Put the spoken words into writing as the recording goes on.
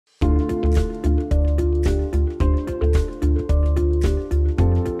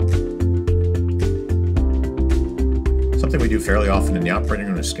do fairly often in the operating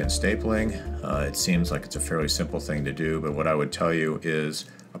room is skin stapling. It seems like it's a fairly simple thing to do, but what I would tell you is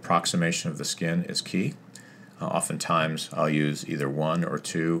approximation of the skin is key. Oftentimes I'll use either one or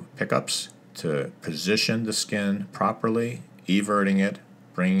two pickups to position the skin properly, everting it,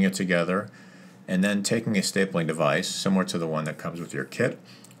 bringing it together, and then taking a stapling device similar to the one that comes with your kit.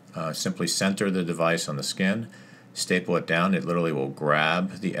 Simply center the device on the skin, staple it down. It literally will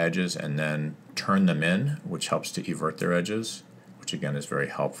grab the edges and then turn them in, which helps to evert their edges, which again is very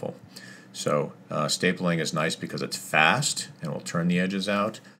helpful. So stapling is nice because it's fast and will turn the edges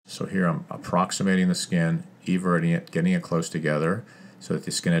out. So here I'm approximating the skin, everting it, getting it close together so that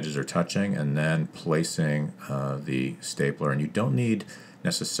the skin edges are touching, and then placing the stapler. And you don't need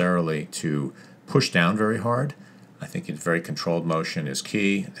necessarily to push down very hard. I think a very controlled motion is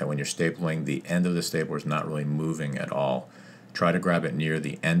key, that when you're stapling, the end of the stapler is not really moving at all. Try to grab it near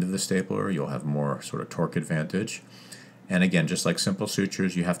the end of the stapler. You'll have more sort of torque advantage. And again, just like simple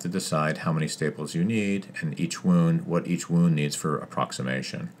sutures, you have to decide how many staples you need and each wound, what each wound needs for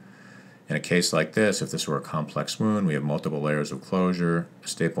approximation. In a case like this, if this were a complex wound, we have multiple layers of closure, a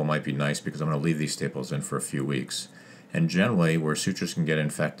staple might be nice because I'm going to leave these staples in for a few weeks. And generally, where sutures can get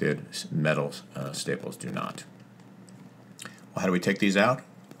infected, metal staples do not. Well, how do we take these out?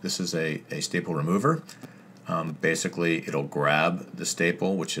 This is a staple remover. Basically, it'll grab the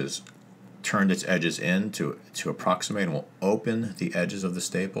staple, which has turned its edges in to approximate, and will open the edges of the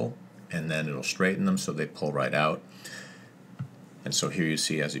staple, and then it'll straighten them so they pull right out. And so here you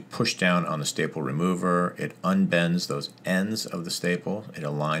see as you push down on the staple remover, it unbends those ends of the staple, it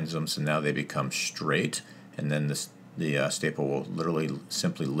aligns them so now they become straight, and then the staple will literally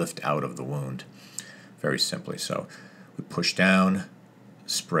simply lift out of the wound, very simply. So we push down,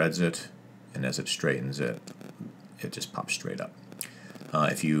 spreads it, and as it straightens it, it just pops straight up.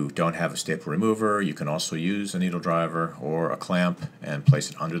 If you don't have a staple remover, you can also use a needle driver or a clamp and place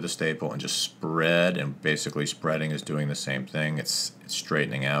it under the staple and just spread, and basically spreading is doing the same thing. It's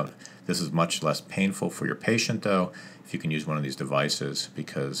straightening out. This is much less painful for your patient though if you can use one of these devices,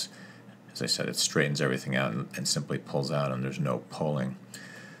 because as I said, it straightens everything out and simply pulls out, and there's no pulling.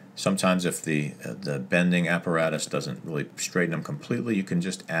 Sometimes if the bending apparatus doesn't really straighten them completely, you can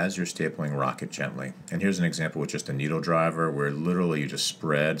just, as you're stapling, rock it gently. And here's an example with just a needle driver where literally you just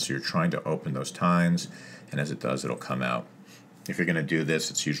spread, so you're trying to open those tines, and as it does, it'll come out. If you're going to do this,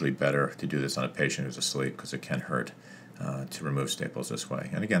 it's usually better to do this on a patient who's asleep because it can hurt to remove staples this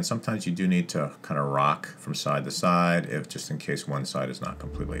way. And again, sometimes you do need to kind of rock from side to side, just in case one side is not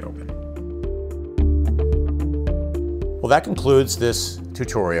completely open. Well, that concludes this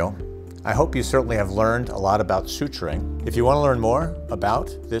tutorial. I hope you certainly have learned a lot about suturing. If you want to learn more about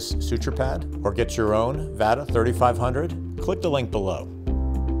this suture pad or get your own VATA 3500, click the link below.